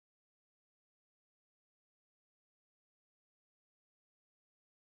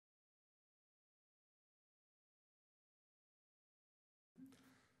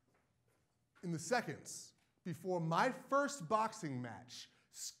In the seconds before my first boxing match,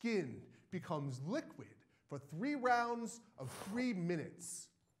 skin becomes liquid for 3 rounds of 3 minutes.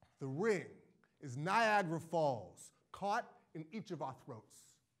 The ring is Niagara Falls, caught in each of our throats.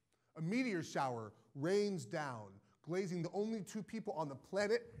 A meteor shower rains down, glazing the only 2 people on the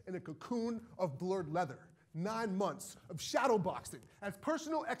planet in a cocoon of blurred leather. 9 months of shadow boxing as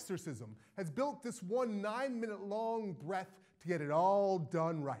personal exorcism has built this one 9-minute-long breath to get it all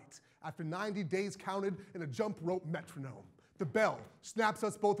done right. After 90 days counted in a jump rope metronome, the bell snaps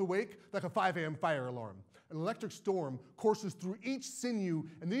us both awake like a 5 a.m. fire alarm. An electric storm courses through each sinew,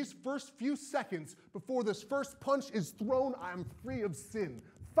 and these first few seconds before this first punch is thrown, I am free of sin.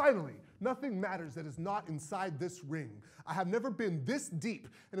 Finally, nothing matters that is not inside this ring. I have never been this deep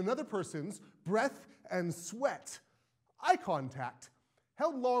in another person's breath and sweat. Eye contact,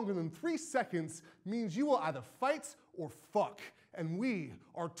 held longer than 3 seconds, means you will either fight or fuck, and we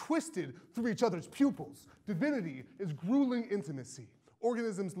are twisted through each other's pupils. Divinity is grueling intimacy.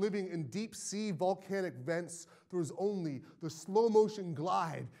 Organisms living in deep-sea volcanic vents, there is only the slow-motion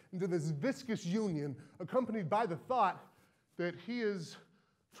glide into this viscous union, accompanied by the thought that he is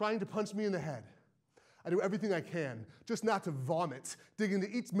trying to punch me in the head. I do everything I can, just not to vomit, dig into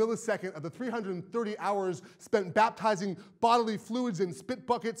each millisecond of the 330 hours spent baptizing bodily fluids in spit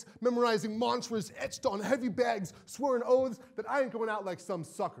buckets, memorizing mantras etched on heavy bags, swearing oaths that I ain't going out like some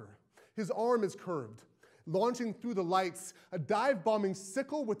sucker. His arm is curved, launching through the lights, a dive-bombing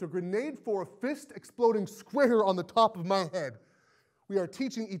sickle with a grenade for a fist exploding square on the top of my head. We are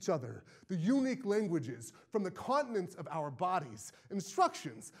teaching each other the unique languages from the continents of our bodies,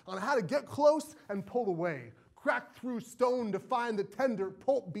 instructions on how to get close and pull away, crack through stone to find the tender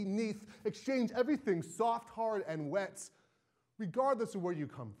pulp beneath, exchange everything soft, hard, and wet, regardless of where you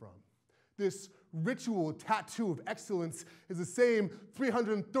come from. This ritual tattoo of excellence is the same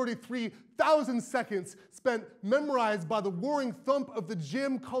 333,000 seconds spent memorized by the whirring thump of the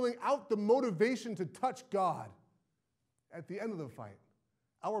gym calling out the motivation to touch God. At the end of the fight,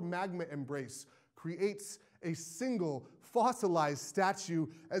 our magma embrace creates a single fossilized statue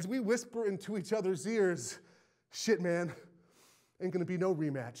as we whisper into each other's ears, "Shit, man, ain't gonna be no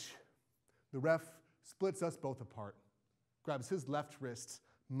rematch." The ref splits us both apart, grabs his left wrist,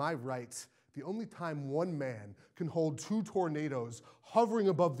 my right, the only time one man can hold 2 tornadoes hovering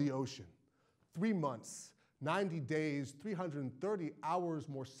above the ocean. 3 months, 90 days, 330 hours,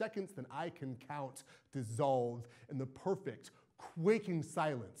 more seconds than I can count, dissolve in the perfect, quaking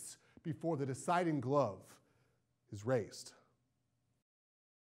silence before the deciding glove is raised.